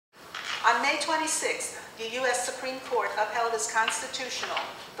On May 26th, the U.S. Supreme Court upheld as constitutional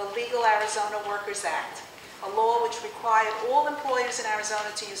the Legal Arizona Workers Act, a law which required all employers in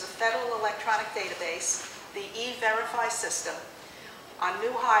Arizona to use a federal electronic database, the E-Verify system, on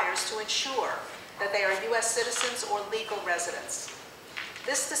new hires to ensure that they are U.S. citizens or legal residents.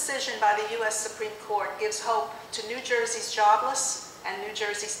 This decision by the U.S. Supreme Court gives hope to New Jersey's jobless and New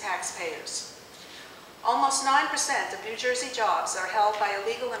Jersey's taxpayers. Almost 9% of New Jersey jobs are held by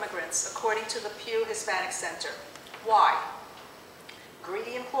illegal immigrants, according to the Pew Hispanic Center. Why?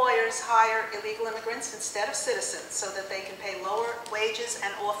 Greedy employers hire illegal immigrants instead of citizens so that they can pay lower wages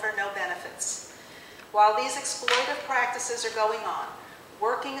and offer no benefits. While these exploitative practices are going on,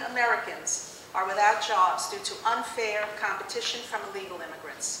 working Americans are without jobs due to unfair competition from illegal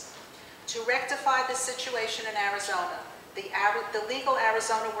immigrants. To rectify this situation in Arizona, the Legal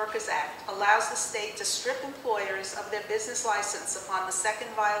Arizona Workers Act allows the state to strip employers of their business license upon the second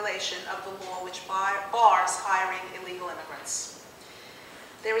violation of the law which bars hiring illegal immigrants.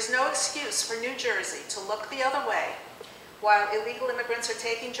 There is no excuse for New Jersey to look the other way while illegal immigrants are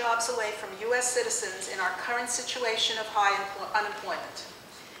taking jobs away from U.S. citizens in our current situation of high unemployment.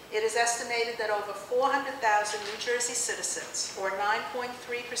 It is estimated that over 400,000 New Jersey citizens, or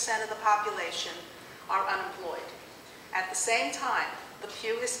 9.3% of the population, are unemployed. At the same time, the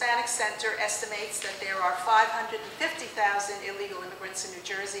Pew Hispanic Center estimates that there are 550,000 illegal immigrants in New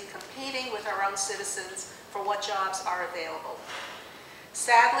Jersey competing with our own citizens for what jobs are available.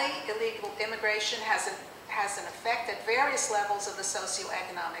 Sadly, illegal immigration has an effect at various levels of the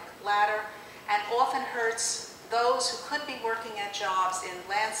socioeconomic ladder and often hurts those who could be working at jobs in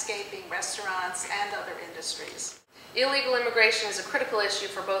landscaping, restaurants, and other industries. Illegal immigration is a critical issue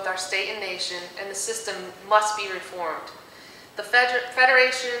for both our state and nation, and the system must be reformed. The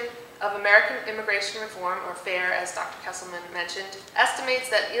Federation of American Immigration Reform, or FAIR, as Dr. Kesselman mentioned, estimates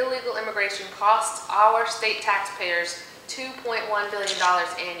that illegal immigration costs our state taxpayers $2.1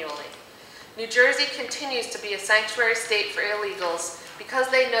 billion annually. New Jersey continues to be a sanctuary state for illegals because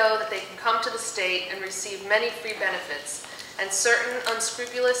they know that they can come to the state and receive many free benefits, and certain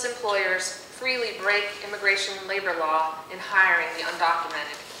unscrupulous employers freely break immigration labor law in hiring the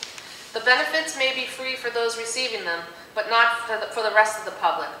undocumented. The benefits may be free for those receiving them, but not for the rest of the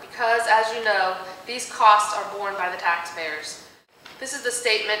public, because, as you know, these costs are borne by the taxpayers. This is the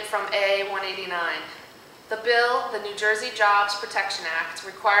statement from A189. The bill, the New Jersey Jobs Protection Act,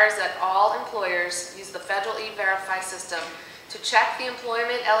 requires that all employers use the federal E-Verify system to check the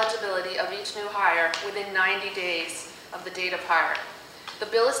employment eligibility of each new hire within 90 days of the date of hire. The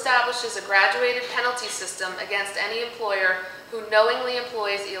bill establishes a graduated penalty system against any employer who knowingly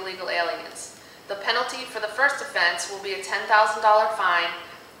employs illegal aliens. The penalty for the first offense will be a $10,000 fine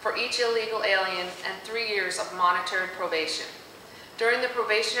for each illegal alien and 3 years of monitored probation. During the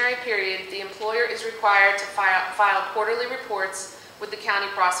probationary period, the employer is required to file quarterly reports with the county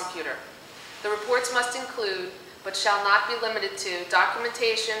prosecutor. The reports must include, but shall not be limited to,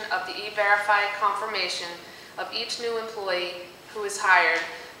 documentation of the E-Verify confirmation of each new employee who is hired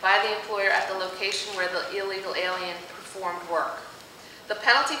by the employer at the location where the illegal alien performed work. The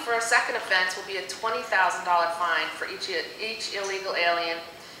penalty for a second offense will be a $20,000 fine for each illegal alien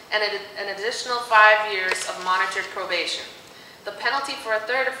and an additional 5 years of monitored probation. The penalty for a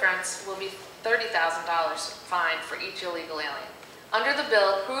third offense will be $30,000 fine for each illegal alien. Under the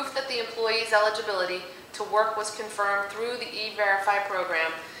bill, proof that the employee's eligibility to work was confirmed through the E-Verify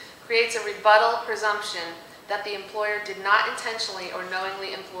program creates a rebuttal presumption that the employer did not intentionally or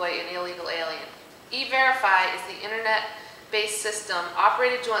knowingly employ an illegal alien. E-Verify is the internet-based system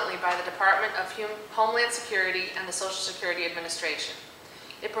operated jointly by the Department of Homeland Security and the Social Security Administration.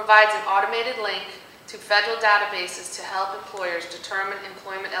 It provides an automated link to federal databases to help employers determine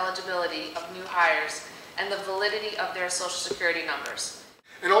employment eligibility of new hires and the validity of their Social Security numbers.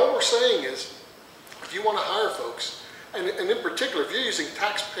 And all we're saying is, if you want to hire folks, and in particular, if you're using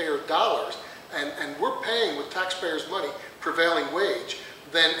taxpayer dollars, and we're paying with taxpayers' money prevailing wage,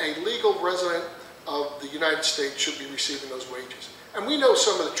 then a legal resident of the United States should be receiving those wages. And we know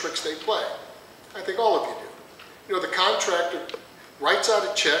some of the tricks they play. I think all of you do. You know, the contractor writes out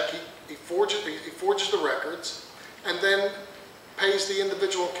a check, he forges the records, and then pays the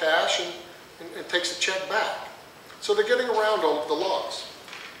individual cash and takes the check back. So they're getting around all of the laws.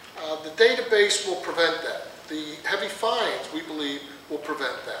 The database will prevent that. The heavy fines, we believe, will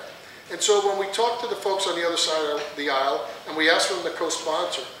prevent that. And so when we talk to the folks on the other side of the aisle and we ask them to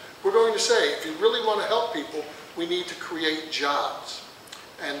co-sponsor, we're going to say, if you really want to help people, we need to create jobs.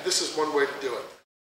 And this is one way to do it.